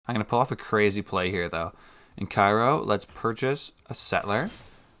I'm going to pull off a crazy play here, though. In Cairo, let's purchase a settler.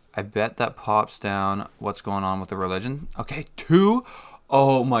 I bet that pops down what's going on with the religion. Okay, 2.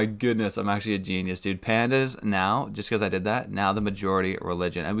 Oh my goodness, I'm actually a genius, dude. Pandas now, just because I did that, now the majority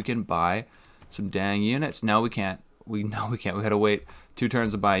religion. And we can buy some dang units. No, we can't. We can't. We had to wait 2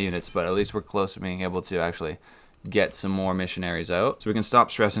 turns to buy units, but at least we're close to being able to actually get some more missionaries out. So we can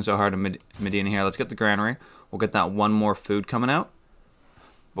stop stressing so hard in Medina here. Let's get the granary. We'll get that 1 more food coming out.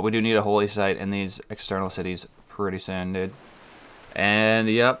 But we do need a holy site in these external cities pretty soon, dude. And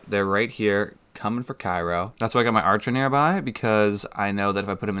yep, they're right here coming for Cairo. That's why I got my archer nearby, because I know that if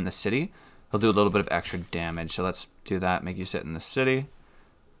I put him in the city, he'll do a little bit of extra damage. So let's do that. Make you sit in the city.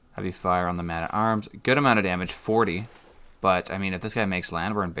 Have you fire on the man-at-arms. Good amount of damage, 40. But, I mean, if this guy makes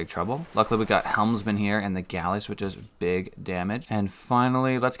land, we're in big trouble. Luckily, we got helmsman here and the galleys, which is big damage. And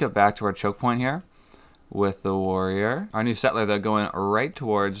finally, let's get back to our choke point here with the warrior. Our new settler, though, going right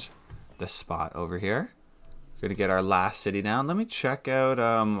towards the spot over here. Gonna get our last city down. Let me check out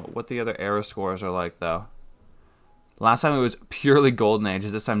what the other arrow scores are like, though. Last time it was purely golden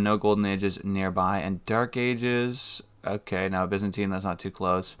ages. This time no golden ages nearby. And dark ages, okay, no, Byzantine, that's not too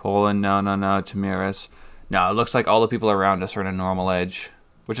close. Poland, no, Tamiris. No, it looks like all the people around us are in a normal age,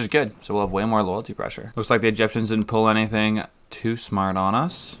 which is good. So we'll have way more loyalty pressure. Looks like the Egyptians didn't pull anything too smart on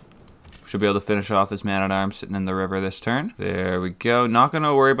us. Should be able to finish off this man-at-arms sitting in the river this turn. There we go. Not going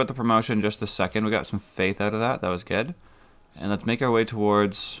to worry about the promotion just a second. We got some faith out of that. That was good. And let's make our way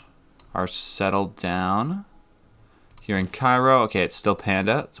towards our settle down here in Cairo. Okay, it's still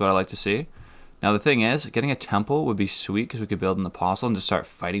Panda. That's what I like to see. Now, the thing is, getting a temple would be sweet because we could build an apostle and just start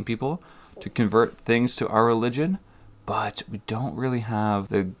fighting people to convert things to our religion. But we don't really have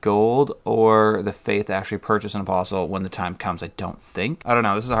the gold or the faith to actually purchase an apostle when the time comes, I don't think. I don't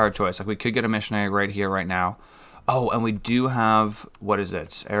know. This is a hard choice. Like, we could get a missionary right here, right now. Oh, and we do have, what is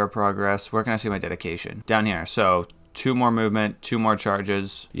it? Air progress. Where can I see my dedication? Down here. So 2 more movement, 2 more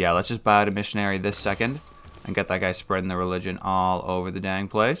charges. Yeah, let's just buy out a missionary this second and get that guy spreading the religion all over the dang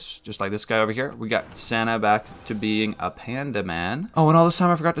place. Just like this guy over here. We got Santa back to being a panda man. Oh, and all this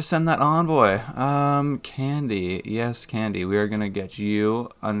time I forgot to send that envoy. Candy. Yes, Candy. We are going to get you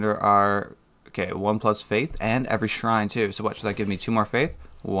under our, okay, 1+ faith and every shrine too. So what, should that give me 2 more faith?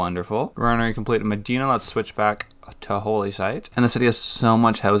 Wonderful. Granary complete in Medina. Let's switch back to Holy Site. And the city has so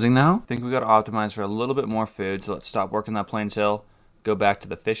much housing now. I think we got to optimize for a little bit more food. So let's stop working that Plains Hill. Go back to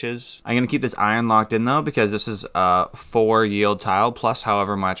the fishes. I'm going to keep this iron locked in though, because this is a 4 yield tile plus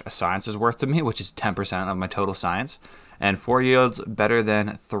however much a science is worth to me, which is 10% of my total science. And 4 yields better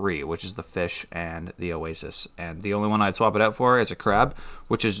than 3, which is the fish and the oasis. And the only one I'd swap it out for is a crab,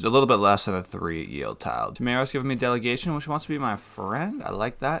 which is a little bit less than a 3 yield tile. Tamiro's giving me delegation, which wants to be my friend. I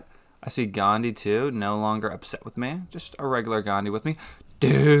like that. I see Gandhi too, no longer upset with me. Just a regular Gandhi with me.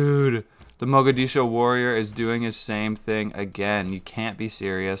 Dude! The Mogadishu warrior is doing his same thing again. You can't be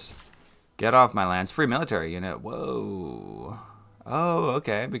serious. Get off my lands. Free military unit. Whoa. Oh,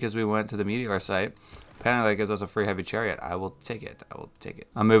 okay. Because we went to the meteor site. Apparently that gives us a free heavy chariot. I will take it. I will take it.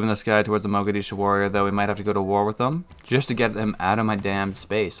 I'm moving this guy towards the Mogadishu warrior, though. We might have to go to war with them just to get him out of my damn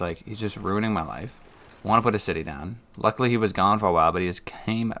space. Like, he's just ruining my life. I want to put a city down. Luckily, he was gone for a while, but he just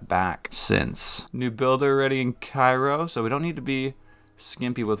came back since. New builder ready in Cairo, so we don't need to be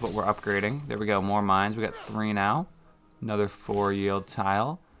skimpy with what we're upgrading. There we go, more mines. We got 3 now. Another 4 yield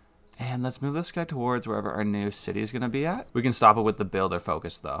tile. And let's move this guy towards wherever our new city is going to be at. We can stop it with the builder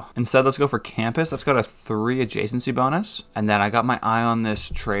focus though. Instead, let's go for campus. That's got a 3 adjacency bonus. And then I got my eye on this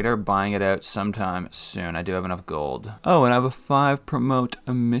trader, buying it out sometime soon. I do have enough gold. Oh, and I have a 5 promote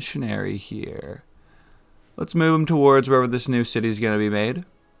a missionary here. Let's move him towards wherever this new city is going to be made.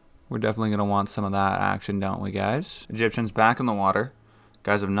 We're definitely going to want some of that action, don't we, guys? Egyptians back in the water.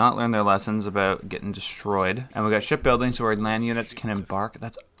 Guys have not learned their lessons about getting destroyed. And we got shipbuilding, so our land units can embark.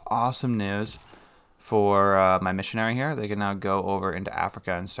 That's awesome news for my missionary here. They can now go over into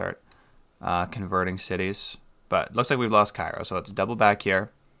Africa and start converting cities. But looks like we've lost Cairo, so let's double back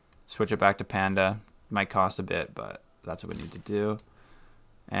here. Switch it back to Panda. Might cost a bit, but that's what we need to do.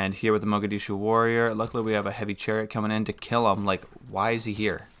 And here with the Mogadishu warrior, luckily we have a heavy chariot coming in to kill him. Like, why is he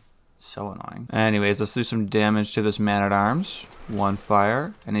here? So annoying. Anyways, let's do some damage to this man-at-arms. 1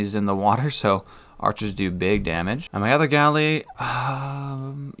 fire, and he's in the water, so archers do big damage. And my other galley,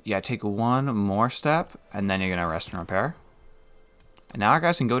 yeah, take 1 more step, and then you're gonna rest and repair. And now our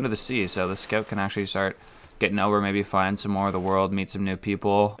guys can go into the sea, so the scout can actually start getting over, maybe find some more of the world, meet some new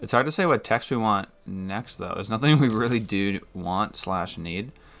people. It's hard to say what text we want next, though. There's nothing we really do want /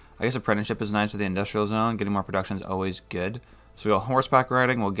 need. I guess apprenticeship is nice for the industrial zone. Getting more production is always good. So we go horseback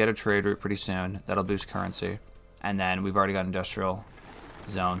riding. We'll get a trade route pretty soon. That'll boost currency. And then we've already got industrial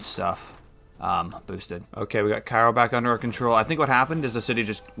zone stuff boosted. Okay, we got Cairo back under our control. I think what happened is the city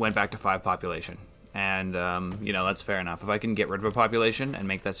just went back to 5 population. And, you know, that's fair enough. If I can get rid of a population and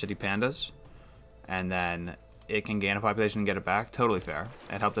make that city pandas, and then it can gain a population and get it back, totally fair.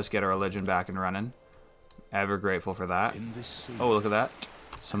 It helped us get our religion back and running. Ever grateful for that. Oh, look at that.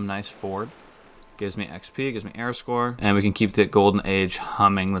 Some nice Ford. Gives me XP, gives me air score. And we can keep the golden age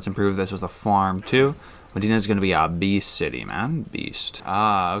humming. Let's improve this with a farm, too. Medina's going to be a beast city, man. Beast.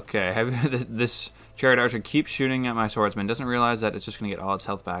 Ah, okay. This chariot archer keeps shooting at my swordsman. Doesn't realize that it's just going to get all its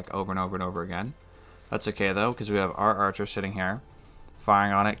health back over and over and over again. That's okay, though, because we have our archer sitting here,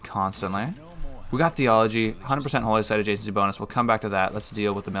 firing on it constantly. We got theology, 100% holy site adjacency bonus. We'll come back to that. Let's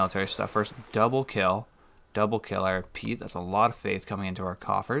deal with the military stuff first. Double kill. Double kill, I repeat. That's a lot of faith coming into our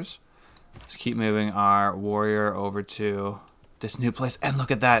coffers. Let's keep moving our warrior over to this new place. And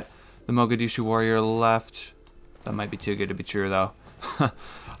look at that. The Mogadishu warrior left. That might be too good to be true, though.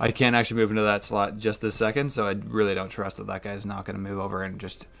 I can't actually move into that slot just this second, so I really don't trust that that guy's not going to move over and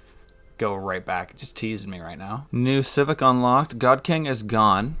just go right back. Just teasing me right now. New civic unlocked. God King is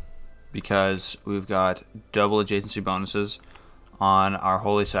gone because we've got double adjacency bonuses on our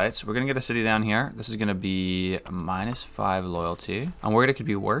holy sites. We're going to get a city down here. This is going to be -5 loyalty. I'm worried it could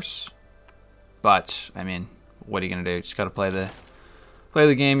be worse, but, I mean, what are you going to do? Just got to play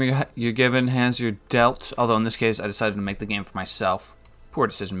the game you're given, hands you're dealt. Although in this case, I decided to make the game for myself. Poor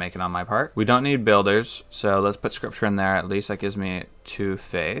decision making on my part. We don't need builders, so let's put scripture in there. At least that gives me 2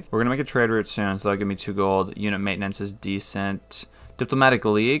 faith. We're gonna make a trade route soon, so that'll give me 2 gold. Unit maintenance is decent. Diplomatic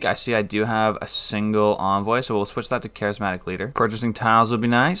League, I see I do have a single envoy, so we'll switch that to charismatic leader. Purchasing tiles would be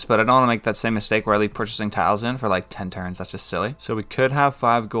nice, but I don't want to make that same mistake where I leave purchasing tiles in for like 10 turns. That's just silly. So we could have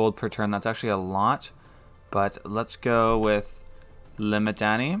 5 gold per turn. That's actually a lot, but let's go with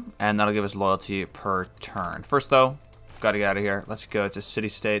Limitani, and that'll give us loyalty per turn. First though, gotta get out of here. Let's go to city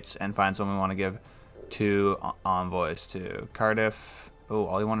states and find someone we want to give 2 envoys to. Cardiff. Oh,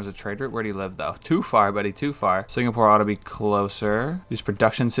 all you want is a trade route? Where do you live though? Too far, buddy, too far. Singapore ought to be closer. These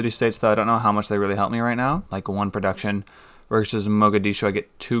production city states though, I don't know how much they really help me right now. Like 1 production versus Mogadishu, I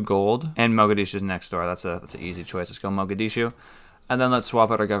get 2 gold, and Mogadishu's next door. That's an easy choice. Let's go Mogadishu. And then let's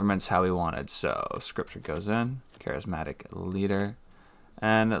swap out our governments how we wanted. So scripture goes in, charismatic leader.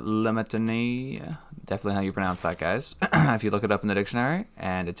 And Limitani, definitely how you pronounce that, guys. If you look it up in the dictionary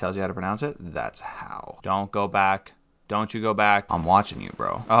and it tells you how to pronounce it, that's how. Don't go back. Don't you go back. I'm watching you,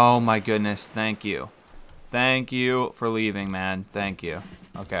 bro. Oh my goodness, thank you. Thank you for leaving, man. Thank you.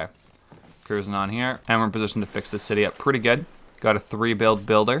 Okay, cruising on here. And we're in position to fix this city up pretty good. Got a 3-build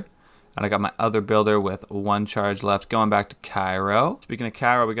builder. And I got my other builder with 1 charge left. Going back to Cairo. Speaking of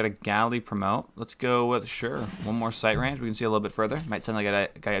Cairo, we got a galley promote. Let's go with, sure, 1 more sight range. We can see a little bit further. Might send like a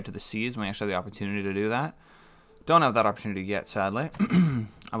guy out to the seas when we actually have the opportunity to do that. Don't have that opportunity yet, sadly.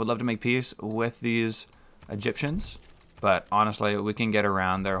 I would love to make peace with these Egyptians. But honestly, we can get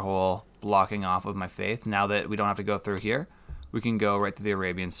around their whole blocking off of my faith. Now that we don't have to go through here, we can go right through the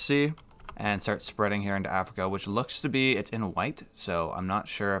Arabian Sea and start spreading here into Africa, which looks to be, it's in white, so I'm not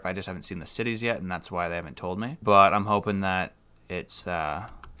sure if I just haven't seen the cities yet, and that's why they haven't told me. But I'm hoping that it's,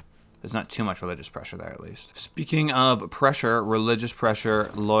 there's not too much religious pressure there, at least. Speaking of pressure, religious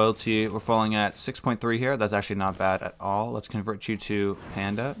pressure, loyalty, we're falling at 6.3 here. That's actually not bad at all. Let's convert you to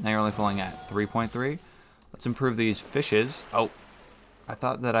Panda. Now you're only falling at 3.3. Let's improve these fishes. Oh, I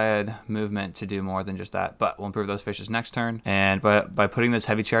thought that I had movement to do more than just that, but we'll improve those fishes next turn. And by putting this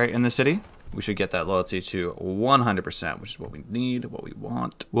heavy chariot in the city, we should get that loyalty to 100%, which is what we need, what we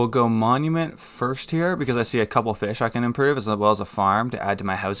want. We'll go monument first here because I see a couple fish I can improve as well as a farm to add to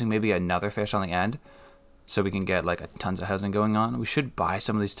my housing, maybe another fish on the end so we can get like tons of housing going on. We should buy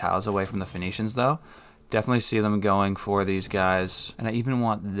some of these tiles away from the Phoenicians though. Definitely see them going for these guys. And I even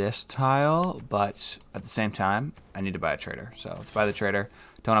want this tile, but at the same time, I need to buy a trader. So let's buy the trader.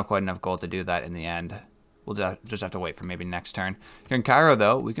 Don't have quite enough gold to do that in the end. We'll just have to wait for maybe next turn. Here in Cairo,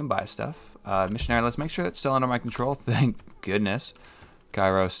 though, we can buy stuff. Missionary, let's make sure it's still under my control. Thank goodness.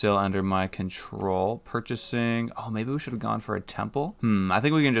 Cairo still under my control. Purchasing. Oh, maybe we should have gone for a temple. I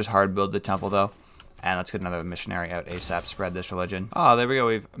think we can just hard build the temple, though. And let's get another missionary out ASAP, spread this religion. Oh, there we go.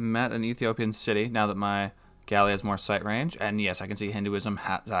 We've met an Ethiopian city now that my galley has more sight range. And yes, I can see Hinduism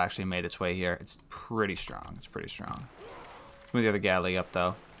has actually made its way here. It's pretty strong. It's pretty strong. Move the other galley up,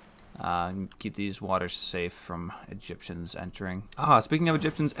 though. Keep these waters safe from Egyptians entering. Speaking of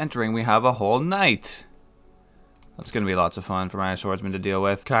Egyptians entering, we have a whole knight. That's going to be lots of fun for my swordsman to deal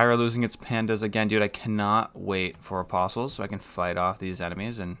with. Cairo losing its pandas again. Dude, I cannot wait for apostles so I can fight off these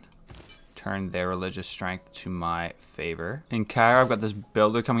enemies and turn their religious strength to my favor. In Cairo, I've got this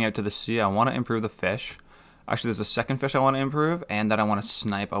builder coming out to the sea. I want to improve the fish. Actually, there's a second fish I want to improve, and that I want to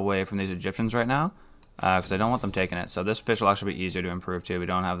snipe away from these Egyptians right now, because I don't want them taking it. So this fish will actually be easier to improve too. We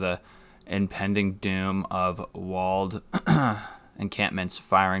don't have the impending doom of walled encampments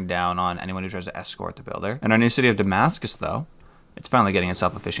firing down on anyone who tries to escort the builder. In our new city of Damascus, though, it's finally getting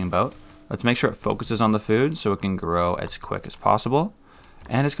itself a fishing boat. Let's make sure it focuses on the food so it can grow as quick as possible.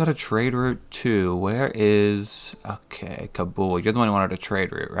 And it's got a trade route too. Where is... Okay, Kabul. You're the one who wanted a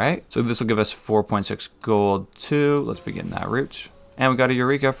trade route, right? So this will give us 4.6 gold too. Let's begin that route. And we got a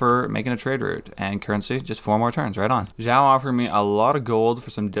Eureka for making a trade route. And currency, just 4 more turns, right on. Zhao offered me a lot of gold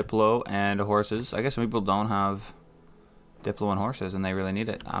for some Diplo and horses. I guess some people don't have Diplo and horses and they really need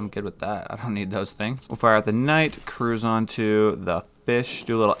it. I'm good with that. I don't need those things. We'll fire out the knight, cruise on to the fish,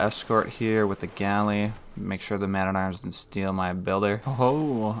 do a little escort here with the galley. Make sure the man-at-arms didn't steal my builder.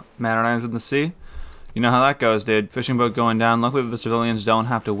 Oh, man-at-arms in the sea. You know how that goes, dude. Fishing boat going down. Luckily, the civilians don't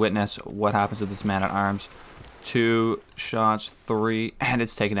have to witness what happens to this man-at-arms. 2 shots, 3, and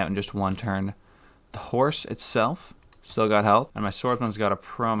it's taken out in just 1 turn. The horse itself still got health, and my swordsman's got a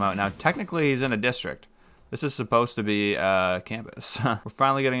promo. Now, technically, he's in a district. This is supposed to be campus. We're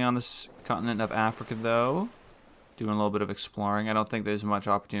finally getting on this continent of Africa, though. Doing a little bit of exploring. I don't think there's much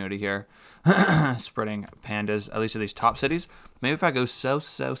opportunity here. Spreading pandas, at least at these top cities. Maybe if I go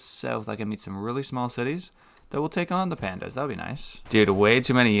south, I can meet some really small cities that will take on the pandas. That would be nice. Dude, way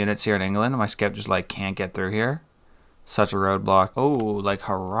too many units here in England. My scout just like can't get through here. Such a roadblock. Oh, like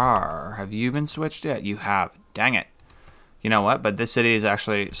Harar. Have you been switched yet? You have. Dang it. You know what? But this city is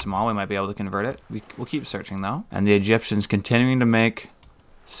actually small. We might be able to convert it. We'll keep searching though. And the Egyptians continuing to make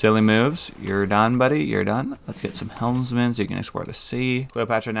silly moves. You're done, buddy. You're done. Let's get some helmsmen so you can explore the sea.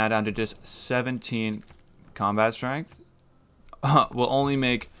 Cleopatra now down to just 17 combat strength. Will only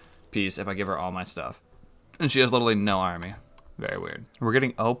make peace if I give her all my stuff. And she has literally no army. Very weird. We're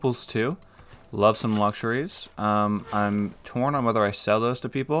getting opals too. Love some luxuries. I'm torn on whether I sell those to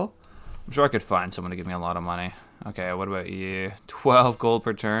people. I'm sure I could find someone to give me a lot of money. Okay, what about you? 12 gold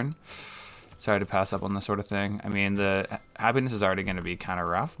per turn. Sorry to pass up on this sort of thing. I mean, the happiness is already going to be kind of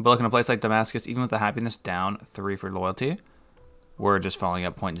rough. But look, in a place like Damascus, even with the happiness down 3 for loyalty, we're just falling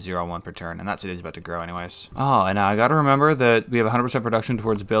up 0.01 per turn. And that city's about to grow anyways. Oh, and now I got to remember that we have 100% production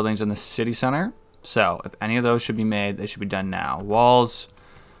towards buildings in the city center. So if any of those should be made, they should be done now. Walls,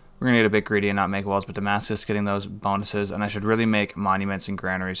 we're going to get a bit greedy and not make walls, but Damascus getting those bonuses. And I should really make monuments and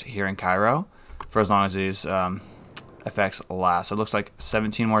granaries here in Cairo for as long as these effects last. So it looks like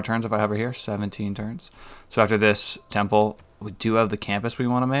 17 more turns if I hover here. 17 turns. So after this temple, we do have the campus we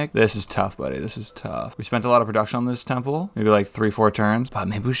want to make. This is tough, buddy. This is tough. We spent a lot of production on this temple. Maybe like 3-4 turns. But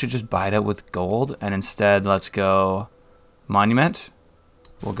maybe we should just buy it out with gold. And instead, let's go monument.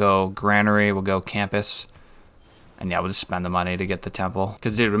 We'll go granary. We'll go campus. And yeah, we'll just spend the money to get the temple.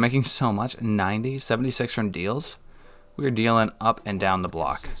 Because, dude, we're making so much. 90, 76 from deals. We're dealing up and down the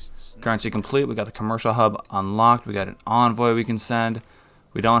block. Currency complete. We got the commercial hub unlocked. We got an envoy we can send.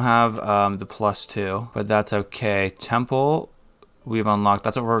 We don't have the +2, but that's okay. Temple, we've unlocked.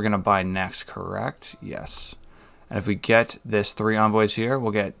 That's what we're going to buy next, correct? Yes. And if we get this 3 envoys here,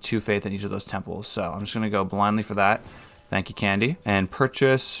 we'll get 2 faith in each of those temples. So I'm just going to go blindly for that. Thank you, Candy. And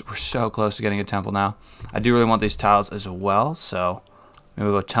purchase. We're so close to getting a temple now. I do really want these tiles as well, so maybe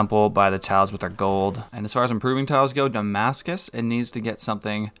we'll go temple, buy the tiles with our gold. And as far as improving tiles go, Damascus, it needs to get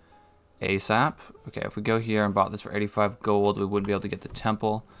something ASAP. Okay, if we go here and bought this for 85 gold, we wouldn't be able to get the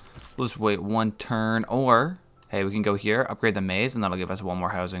temple. We'll just wait 1 turn, or hey, we can go here, upgrade the maze, and that'll give us 1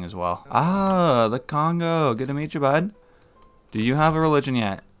 more housing as well. Ah, the Congo. Good to meet you, bud. Do you have a religion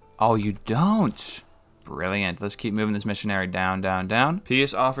yet? Oh, you don't. Brilliant. Let's keep moving this missionary down, down, down.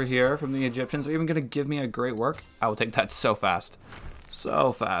 Peace offer here from the Egyptians. Are you even going to give me a great work? I will take that so fast.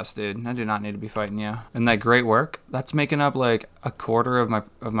 So fast, dude. I do not need to be fighting you. And that great work, that's making up like 1/4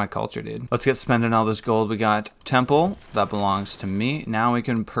 of my culture, dude. Let's get spending all this gold. We got temple. That belongs to me. Now we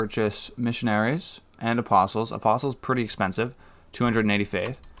can purchase missionaries and apostles. Apostles, pretty expensive. 280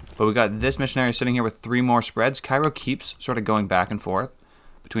 faith. But we got this missionary sitting here with 3 more spreads. Cairo keeps sort of going back and forth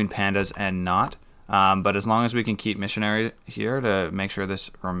between pandas and not. But as long as we can keep missionary here to make sure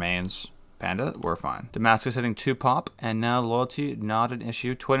this remains panda, we're fine. Damascus hitting 2 pop, and now loyalty, not an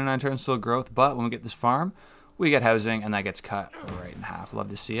issue. 29 turns still growth, but when we get this farm, we get housing, and that gets cut right in half. Love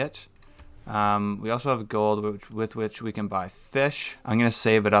to see it. We also have gold with which we can buy fish. I'm going to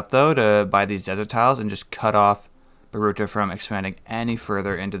save it up, though, to buy these desert tiles and just cut off Baruta from expanding any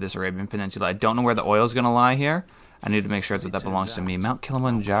further into this Arabian Peninsula. I don't know where the oil is going to lie here. I need to make sure that that belongs to me. Mount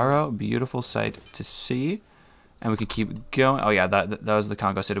Kilimanjaro, beautiful sight to see. And we can keep going. Oh, yeah, that was the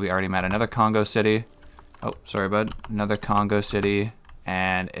Congo city we already met. Another Congo city. Oh, sorry, bud. Another Congo city.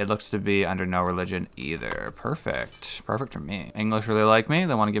 And it looks to be under no religion either. Perfect. Perfect for me. English really like me.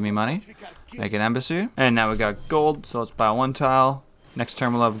 They want to give me money. Make an embassy. And now we got gold, so let's buy one tile. Next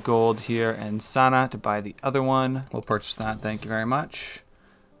turn we'll have gold here in Sana to buy the other one. We'll purchase that. Thank you very much.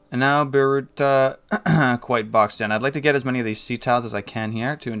 And now Beirut, quite boxed in. I'd like to get as many of these sea tiles as I can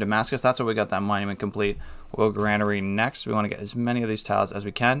here to in Damascus. That's why we got that monument complete. We'll go granary next. We want to get as many of these tiles as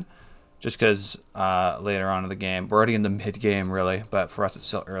we can. Just because later on in the game, we're already in the mid-game really, but for us it's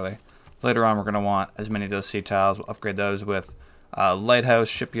still early. Later on we're going to want as many of those sea tiles. We'll upgrade those with lighthouse,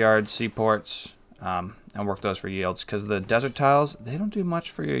 shipyard, seaports, and work those for yields. Because the desert tiles, they don't do much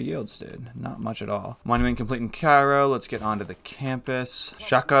for your yields, dude. Not much at all. Monument complete in Cairo. Let's get onto the campus.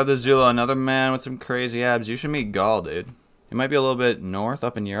 Shaka the Zulu, another man with some crazy abs. You should meet Gaul, dude. He might be a little bit north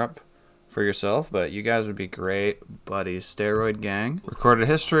up in Europe for yourself, but you guys would be great buddies. Steroid gang. Recorded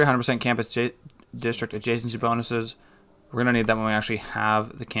history, 100% campus district adjacency bonuses. We're gonna need that when we actually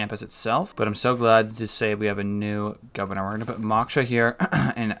have the campus itself, but I'm so glad to say we have a new governor. We're gonna put Moksha here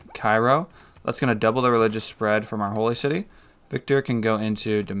in Cairo. That's gonna double the religious spread from our holy city. Victor can go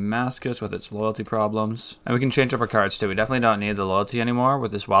into Damascus with its loyalty problems. And we can change up our cards too. We definitely don't need the loyalty anymore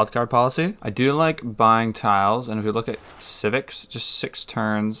with this wildcard policy. I do like buying tiles, and if we look at civics, just 6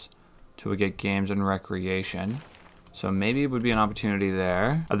 turns till we get games and recreation. So maybe it would be an opportunity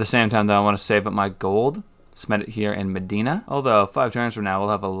there. At the same time though, I want to save up my gold. Spend it here in Medina. Although 5 turns from now, we'll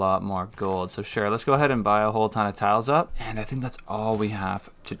have a lot more gold. So sure, let's go ahead and buy a whole ton of tiles up. And I think that's all we have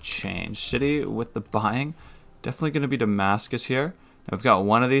to change. City with the buying, definitely going to be Damascus here. Now we've got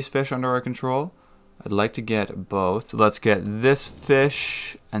one of these fish under our control. I'd like to get both. So let's get this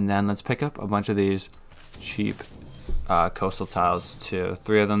fish, and then let's pick up a bunch of these cheap coastal tiles too.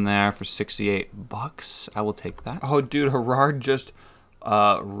 3 of them there for 68 bucks. I will take that. Oh dude, Herard just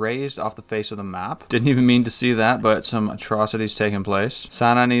raised off the face of the map. Didn't even mean to see that, but some atrocities taking place.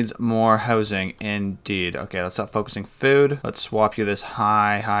 Sana needs more housing indeed. Okay, let's stop focusing food. Let's swap you this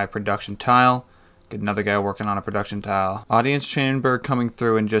high production tile. Get another guy working on a production tile. Audience chamber coming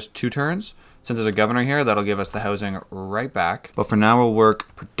through in just 2 turns. Since there's a governor here, that'll give us the housing right back. But for now, we'll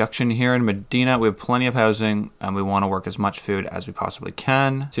work production here in Medina. We have plenty of housing, and we want to work as much food as we possibly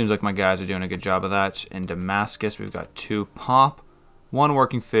can. Seems like my guys are doing a good job of that. In Damascus, we've got 2 pop, 1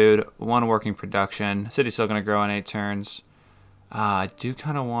 working food, 1 working production. City's still going to grow in 8 turns. I do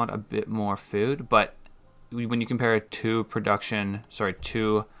kind of want a bit more food, but when you compare it to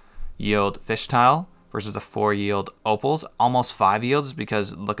 2 yield fish tile versus the 4 yield opals, almost 5 yields,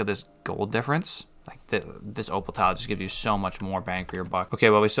 because look at this gold difference. Like this opal tile just gives you so much more bang for your buck. Okay,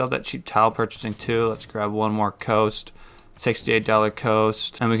 well we still have that cheap tile purchasing too. Let's grab 1 more coast, $68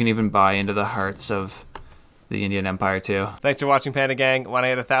 coast, and we can even buy into the hearts of the Indian Empire too. Thanks for watching, Panda Gang. When I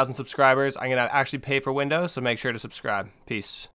hit 1,000 subscribers, I'm gonna actually pay for Windows, so make sure to subscribe. Peace.